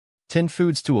10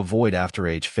 Foods to Avoid After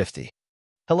Age 50.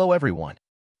 Hello everyone.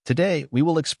 Today, we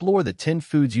will explore the 10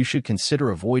 foods you should consider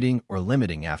avoiding or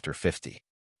limiting after 50.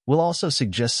 We'll also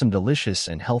suggest some delicious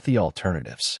and healthy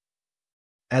alternatives.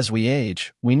 As we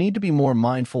age, we need to be more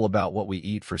mindful about what we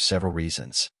eat for several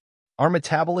reasons. Our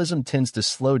metabolism tends to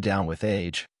slow down with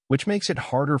age, which makes it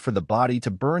harder for the body to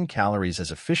burn calories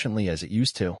as efficiently as it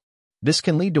used to. This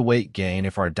can lead to weight gain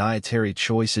if our dietary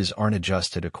choices aren't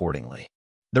adjusted accordingly.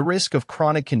 The risk of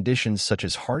chronic conditions such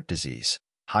as heart disease,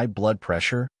 high blood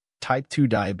pressure, type 2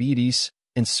 diabetes,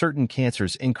 and certain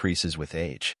cancers increases with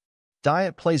age.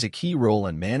 Diet plays a key role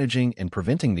in managing and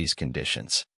preventing these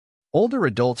conditions. Older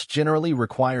adults generally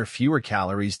require fewer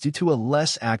calories due to a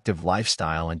less active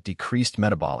lifestyle and decreased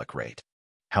metabolic rate.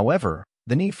 However,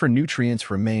 the need for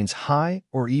nutrients remains high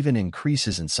or even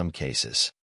increases in some cases.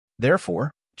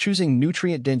 Therefore, choosing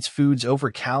nutrient-dense foods over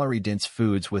calorie-dense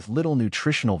foods with little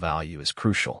nutritional value is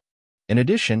crucial. In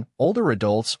addition, older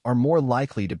adults are more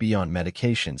likely to be on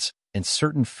medications, and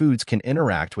certain foods can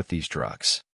interact with these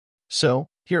drugs. So,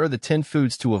 here are the 10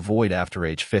 foods to avoid after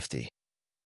age 50.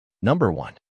 Number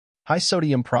 1.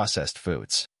 High-sodium processed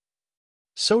foods.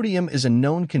 Sodium is a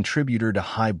known contributor to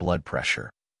high blood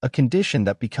pressure, a condition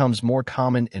that becomes more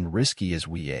common and risky as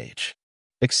we age.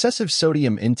 Excessive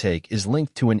sodium intake is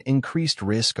linked to an increased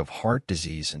risk of heart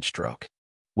disease and stroke.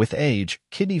 With age,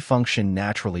 kidney function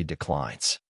naturally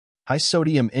declines. High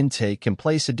sodium intake can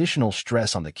place additional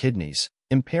stress on the kidneys,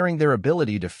 impairing their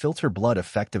ability to filter blood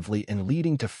effectively and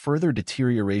leading to further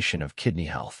deterioration of kidney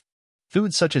health.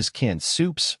 Foods such as canned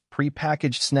soups,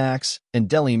 prepackaged snacks, and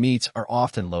deli meats are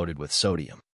often loaded with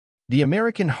sodium. The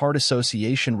American Heart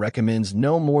Association recommends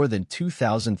no more than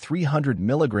 2,300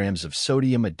 milligrams of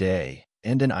sodium a day,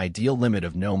 and an ideal limit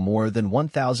of no more than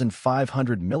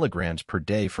 1,500 milligrams per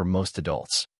day for most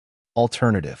adults.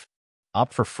 Alternative.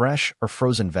 Opt for fresh or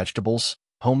frozen vegetables,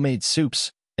 homemade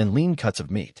soups, and lean cuts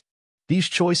of meat. These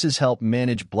choices help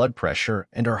manage blood pressure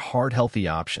and are heart-healthy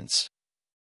options.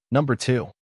 Number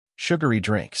 2. Sugary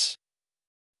drinks.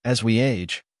 As we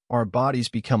age, our bodies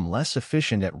become less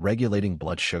efficient at regulating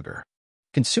blood sugar.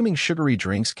 Consuming sugary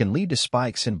drinks can lead to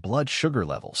spikes in blood sugar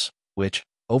levels, which,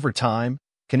 over time,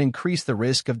 can increase the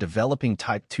risk of developing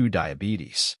type 2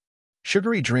 diabetes.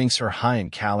 Sugary drinks are high in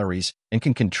calories and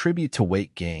can contribute to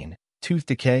weight gain, tooth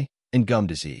decay, and gum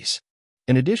disease.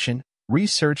 In addition,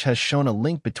 research has shown a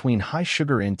link between high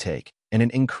sugar intake and an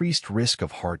increased risk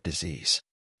of heart disease.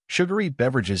 Sugary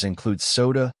beverages include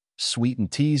soda,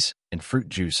 sweetened teas, and fruit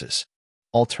juices.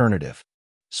 Alternative.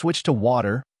 Switch to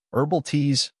water, herbal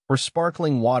teas, or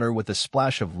sparkling water with a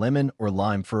splash of lemon or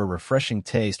lime for a refreshing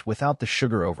taste without the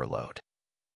sugar overload.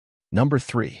 Number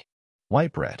 3.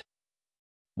 White bread.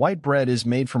 White bread is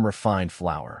made from refined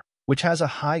flour, which has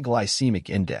a high glycemic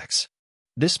index.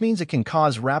 This means it can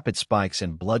cause rapid spikes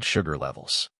in blood sugar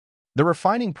levels. The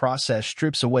refining process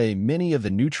strips away many of the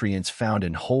nutrients found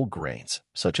in whole grains,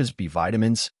 such as B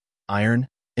vitamins, iron,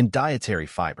 and dietary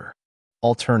fiber.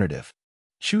 Alternative.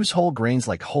 Choose whole grains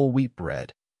like whole wheat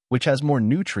bread, which has more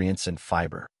nutrients and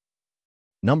fiber.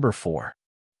 Number 4.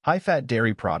 High-fat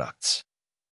dairy products.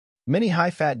 Many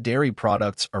high-fat dairy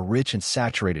products are rich in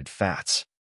saturated fats.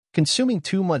 Consuming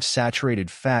too much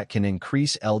saturated fat can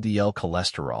increase LDL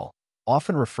cholesterol,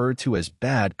 often referred to as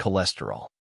bad cholesterol.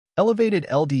 Elevated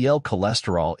LDL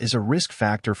cholesterol is a risk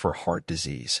factor for heart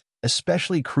disease,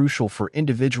 especially crucial for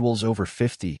individuals over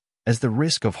 50, as the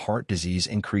risk of heart disease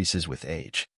increases with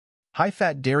age.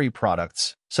 High-fat dairy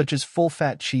products, such as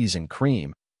full-fat cheese and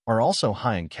cream, are also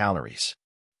high in calories.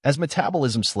 As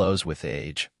metabolism slows with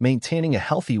age, maintaining a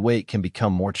healthy weight can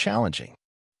become more challenging.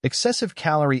 Excessive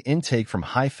calorie intake from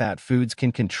high-fat foods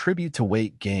can contribute to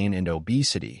weight gain and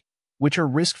obesity, which are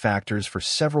risk factors for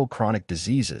several chronic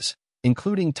diseases,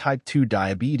 including type 2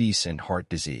 diabetes and heart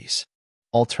disease.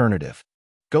 Alternative.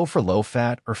 Go for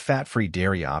low-fat or fat-free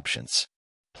dairy options.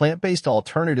 Plant-based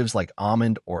alternatives like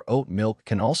almond or oat milk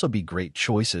can also be great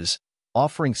choices,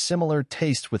 offering similar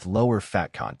taste with lower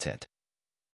fat content.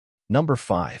 Number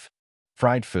 5.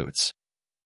 Fried foods.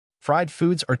 Fried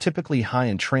foods are typically high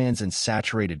in trans and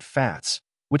saturated fats,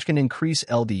 which can increase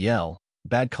LDL,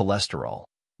 bad cholesterol,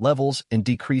 levels and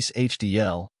decrease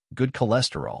HDL, good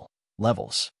cholesterol,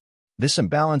 levels. This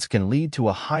imbalance can lead to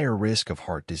a higher risk of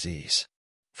heart disease.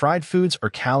 Fried foods are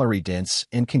calorie-dense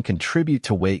and can contribute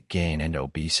to weight gain and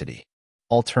obesity.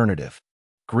 Alternative.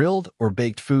 Grilled or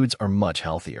baked foods are much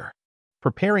healthier.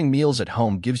 Preparing meals at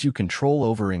home gives you control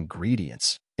over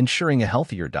ingredients, ensuring a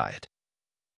healthier diet.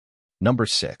 Number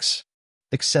 6.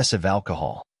 Excessive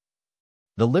alcohol.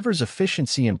 The liver's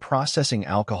efficiency in processing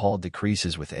alcohol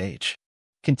decreases with age.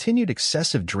 Continued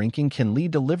excessive drinking can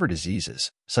lead to liver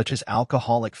diseases, such as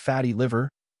alcoholic fatty liver,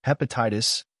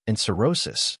 hepatitis, and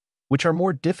cirrhosis, which are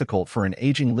more difficult for an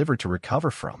aging liver to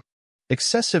recover from.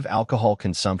 Excessive alcohol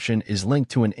consumption is linked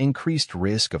to an increased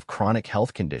risk of chronic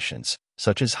health conditions,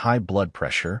 such as high blood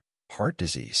pressure, heart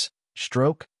disease,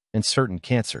 stroke, and certain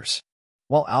cancers.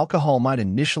 While alcohol might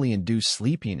initially induce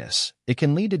sleepiness, it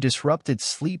can lead to disrupted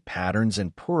sleep patterns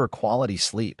and poorer quality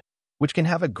sleep, which can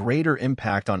have a greater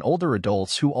impact on older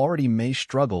adults who already may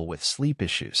struggle with sleep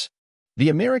issues. The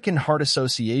American Heart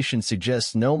Association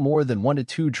suggests no more than 1 to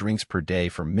 2 drinks per day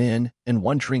for men and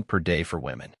 1 drink per day for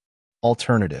women.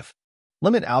 Alternative: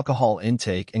 limit alcohol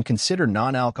intake and consider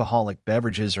non-alcoholic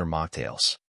beverages or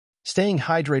mocktails. Staying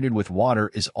hydrated with water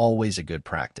is always a good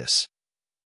practice.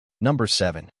 Number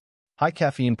 7.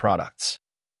 High-caffeine products.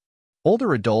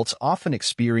 Older adults often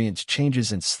experience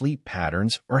changes in sleep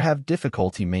patterns or have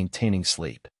difficulty maintaining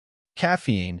sleep.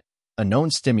 Caffeine, a known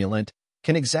stimulant,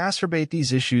 can exacerbate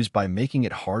these issues by making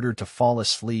it harder to fall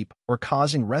asleep or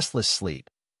causing restless sleep,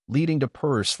 leading to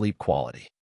poorer sleep quality.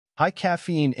 High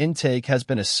caffeine intake has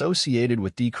been associated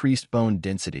with decreased bone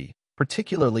density,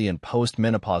 particularly in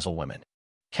postmenopausal women.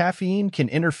 Caffeine can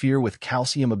interfere with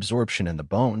calcium absorption in the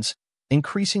bones,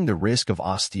 increasing the risk of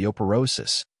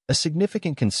osteoporosis, a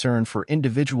significant concern for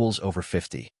individuals over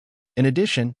 50. In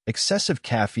addition, excessive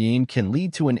caffeine can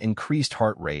lead to an increased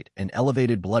heart rate and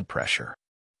elevated blood pressure.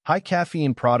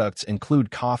 High-caffeine products include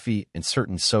coffee and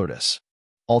certain sodas.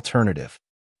 Alternative: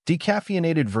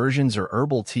 decaffeinated versions or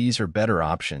herbal teas are better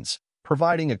options,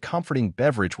 providing a comforting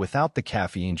beverage without the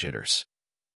caffeine jitters.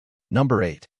 Number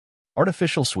 8.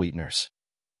 Artificial sweeteners.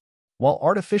 While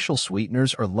artificial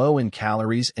sweeteners are low in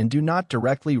calories and do not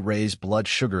directly raise blood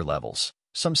sugar levels,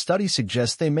 some studies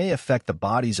suggest they may affect the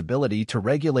body's ability to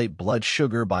regulate blood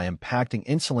sugar by impacting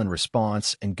insulin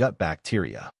response and gut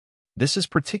bacteria. This is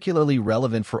particularly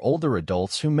relevant for older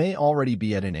adults who may already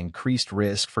be at an increased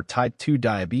risk for type 2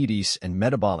 diabetes and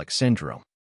metabolic syndrome.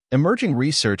 Emerging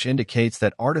research indicates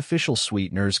that artificial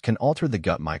sweeteners can alter the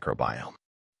gut microbiome.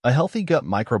 A healthy gut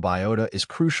microbiota is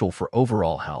crucial for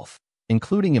overall health,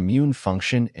 including immune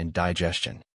function and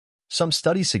digestion. Some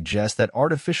studies suggest that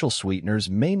artificial sweeteners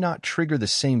may not trigger the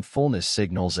same fullness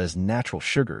signals as natural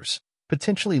sugars,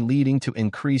 potentially leading to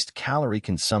increased calorie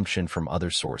consumption from other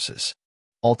sources.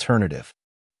 Alternative: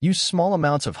 use small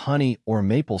amounts of honey or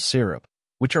maple syrup,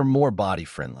 which are more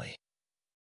body-friendly.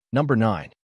 Number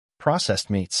 9. Processed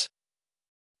meats.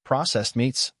 Processed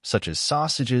meats, such as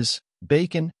sausages,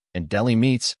 bacon, and deli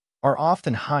meats, are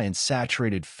often high in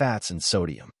saturated fats and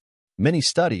sodium. Many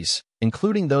studies,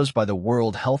 including those by the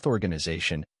World Health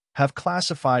Organization, have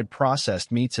classified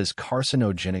processed meats as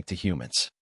carcinogenic to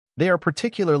humans. They are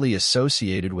particularly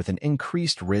associated with an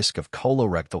increased risk of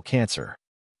colorectal cancer.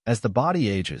 As the body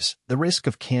ages, the risk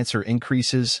of cancer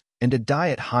increases, and a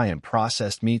diet high in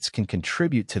processed meats can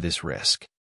contribute to this risk.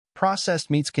 Processed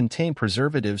meats contain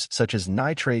preservatives such as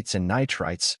nitrates and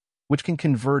nitrites, which can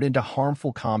convert into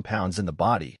harmful compounds in the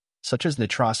body, such as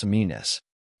nitrosamines.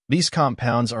 These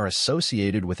compounds are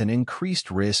associated with an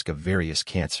increased risk of various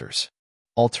cancers.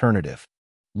 Alternative: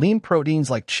 lean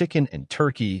proteins like chicken and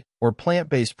turkey, or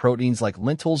plant-based proteins like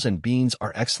lentils and beans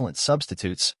are excellent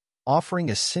substitutes, offering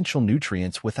essential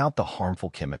nutrients without the harmful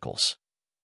chemicals.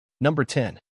 Number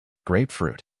 10.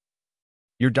 Grapefruit.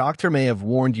 Your doctor may have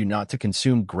warned you not to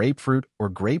consume grapefruit or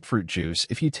grapefruit juice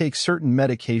if you take certain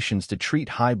medications to treat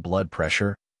high blood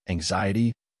pressure,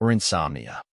 anxiety, or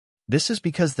insomnia. This is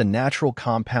because the natural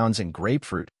compounds in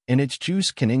grapefruit and its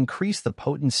juice can increase the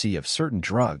potency of certain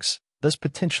drugs, thus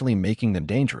potentially making them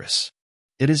dangerous.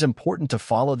 It is important to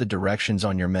follow the directions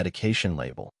on your medication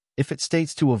label. If it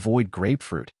states to avoid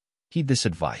grapefruit, heed this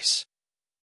advice.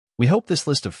 We hope this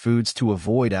list of foods to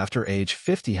avoid after age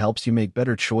 50 helps you make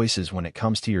better choices when it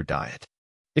comes to your diet.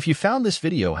 If you found this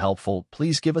video helpful,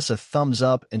 please give us a thumbs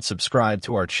up and subscribe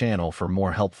to our channel for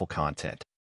more helpful content.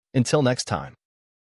 Until next time.